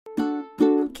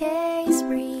case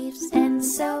briefs, and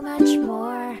so much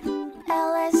more.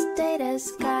 LS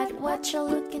Data's got what you're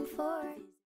looking for.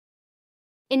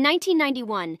 In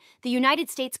 1991, the United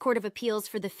States Court of Appeals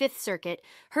for the Fifth Circuit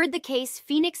heard the case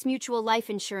Phoenix Mutual Life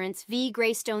Insurance v.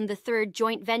 Greystone III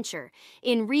Joint Venture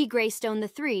in re Greystone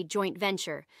III Joint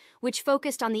Venture, which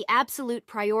focused on the absolute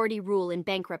priority rule in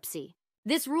bankruptcy.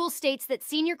 This rule states that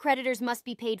senior creditors must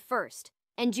be paid first,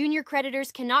 and junior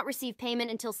creditors cannot receive payment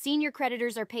until senior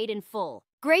creditors are paid in full.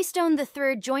 Greystone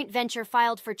III Joint Venture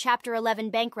filed for Chapter 11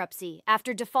 bankruptcy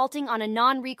after defaulting on a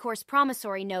non-recourse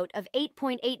promissory note of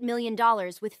 $8.8 million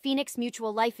with Phoenix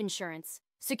Mutual Life Insurance,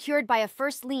 secured by a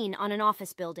first lien on an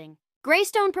office building.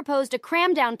 Greystone proposed a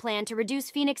cram-down plan to reduce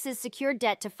Phoenix's secured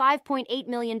debt to $5.8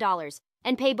 million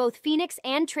and pay both Phoenix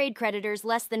and trade creditors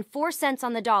less than 4 cents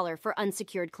on the dollar for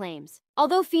unsecured claims.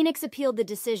 Although Phoenix appealed the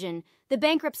decision, the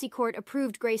bankruptcy court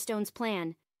approved Greystone's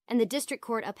plan, and the district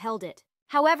court upheld it.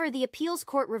 However, the appeals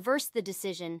court reversed the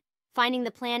decision, finding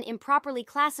the plan improperly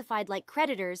classified like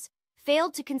creditors,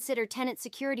 failed to consider tenant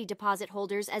security deposit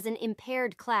holders as an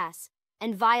impaired class,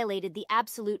 and violated the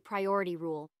absolute priority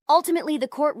rule. Ultimately, the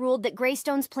court ruled that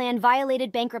Greystone's plan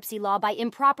violated bankruptcy law by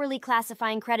improperly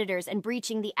classifying creditors and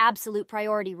breaching the absolute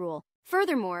priority rule.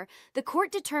 Furthermore, the court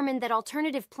determined that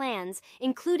alternative plans,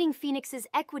 including Phoenix's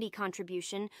equity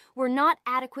contribution, were not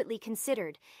adequately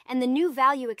considered, and the new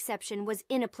value exception was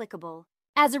inapplicable.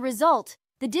 As a result,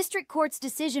 the district court's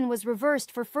decision was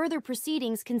reversed for further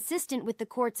proceedings consistent with the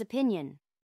court's opinion.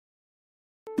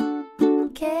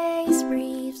 Case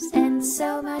briefs, and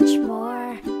so much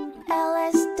more.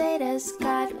 LS Data's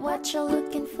got what you're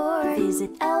looking for.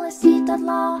 Visit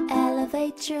lsd.law,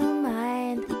 elevate your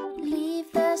mind. Leave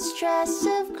the stress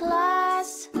of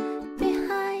class.